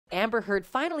Amber Heard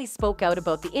finally spoke out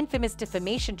about the infamous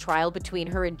defamation trial between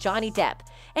her and Johnny Depp,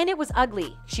 and it was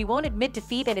ugly. She won't admit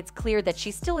defeat, and it's clear that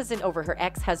she still isn't over her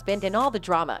ex-husband and all the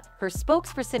drama. Her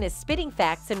spokesperson is spitting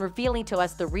facts and revealing to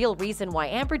us the real reason why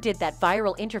Amber did that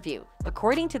viral interview.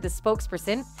 According to the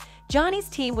spokesperson, Johnny's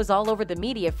team was all over the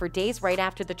media for days right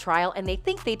after the trial, and they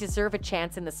think they deserve a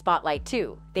chance in the spotlight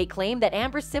too. They claim that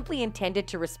Amber simply intended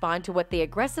to respond to what they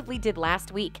aggressively did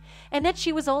last week, and that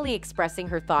she was only expressing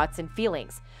her thoughts and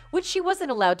feelings, which she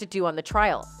wasn't allowed to do on the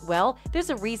trial. Well, there's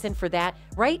a reason for that,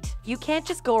 right? You can't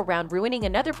just go around ruining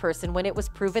another person when it was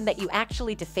proven that you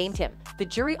actually defamed him. The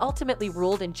jury ultimately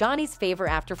ruled in Johnny's favor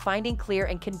after finding clear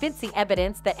and convincing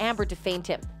evidence that Amber defamed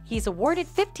him. He's awarded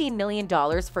 $15 million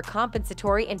for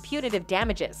compensatory and punitive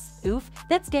damages. Oof,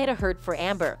 that's data hurt for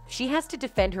Amber. She has to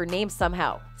defend her name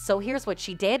somehow. So here's what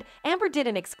she did. Amber did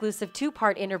an exclusive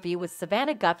two-part interview with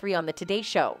Savannah Guthrie on the Today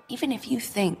Show. Even if you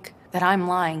think that I'm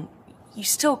lying, you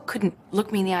still couldn't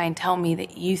look me in the eye and tell me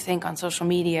that you think on social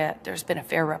media there's been a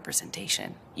fair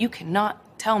representation. You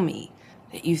cannot tell me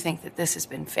that you think that this has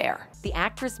been fair. The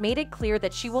actress made it clear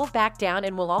that she won't back down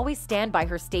and will always stand by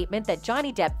her statement that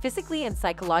Johnny Depp physically and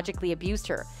psychologically abused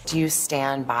her. Do you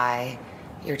stand by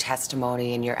your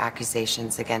testimony and your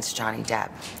accusations against Johnny Depp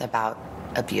about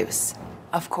abuse?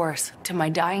 Of course, to my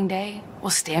dying day, will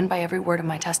stand by every word of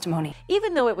my testimony.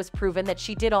 Even though it was proven that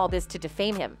she did all this to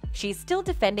defame him, she's still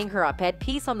defending her op-ed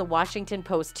piece on the Washington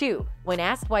Post too. When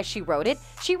asked why she wrote it,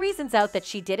 she reasons out that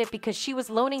she did it because she was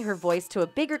loaning her voice to a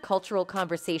bigger cultural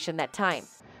conversation that time.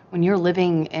 When you're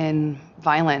living in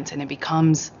violence and it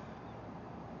becomes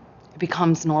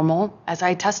normal, as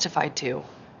I testified to,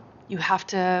 you have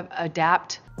to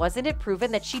adapt. Wasn't it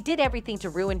proven that she did everything to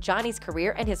ruin Johnny's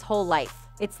career and his whole life?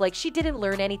 It's like she didn't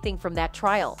learn anything from that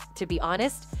trial. To be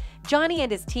honest, Johnny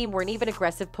and his team weren't even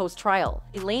aggressive post-trial.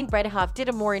 Elaine Bredehoff did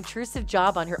a more intrusive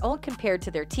job on her own compared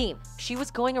to their team. She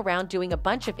was going around doing a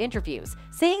bunch of interviews,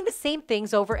 saying the same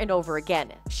things over and over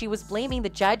again. She was blaming the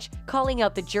judge, calling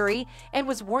out the jury, and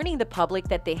was warning the public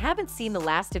that they haven't seen the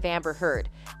last of Amber Heard.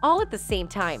 All at the same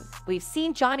time. We've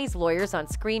seen Johnny's lawyers on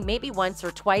screen maybe once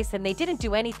or twice, and they didn't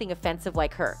do anything offensive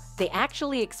like her. They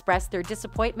actually expressed their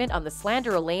disappointment on the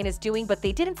slander Elaine is doing, but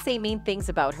they didn't say mean things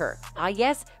about her. Ah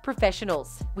yes,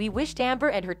 professionals. We wished Amber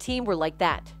and her team were like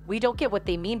that. We don't get what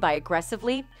they mean by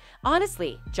aggressively.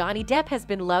 Honestly, Johnny Depp has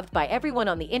been loved by everyone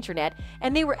on the internet,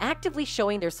 and they were actively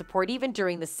showing their support even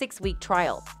during the 6-week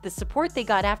trial. The support they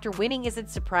got after winning isn't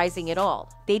surprising at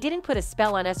all. They didn't put a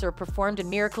spell on us or performed a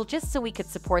miracle just so we could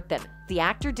support them. The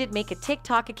actor did make a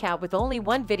TikTok account with only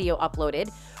one video uploaded,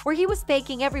 where he was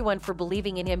thanking everyone for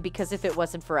believing in him because if it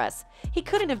wasn't for us, he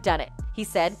couldn't have done it. He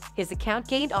said his account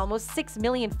gained almost 6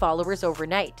 million followers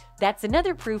overnight. That's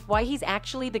another proof why he's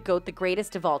actually the GOAT, the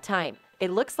greatest of all time.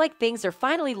 It looks like things are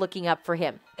finally looking up for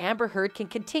him. Amber Heard can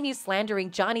continue slandering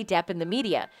Johnny Depp in the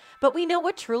media, but we know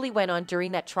what truly went on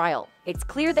during that trial. It's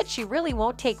clear that she really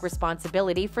won't take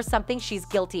responsibility for something she's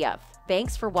guilty of.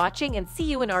 Thanks for watching, and see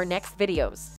you in our next videos.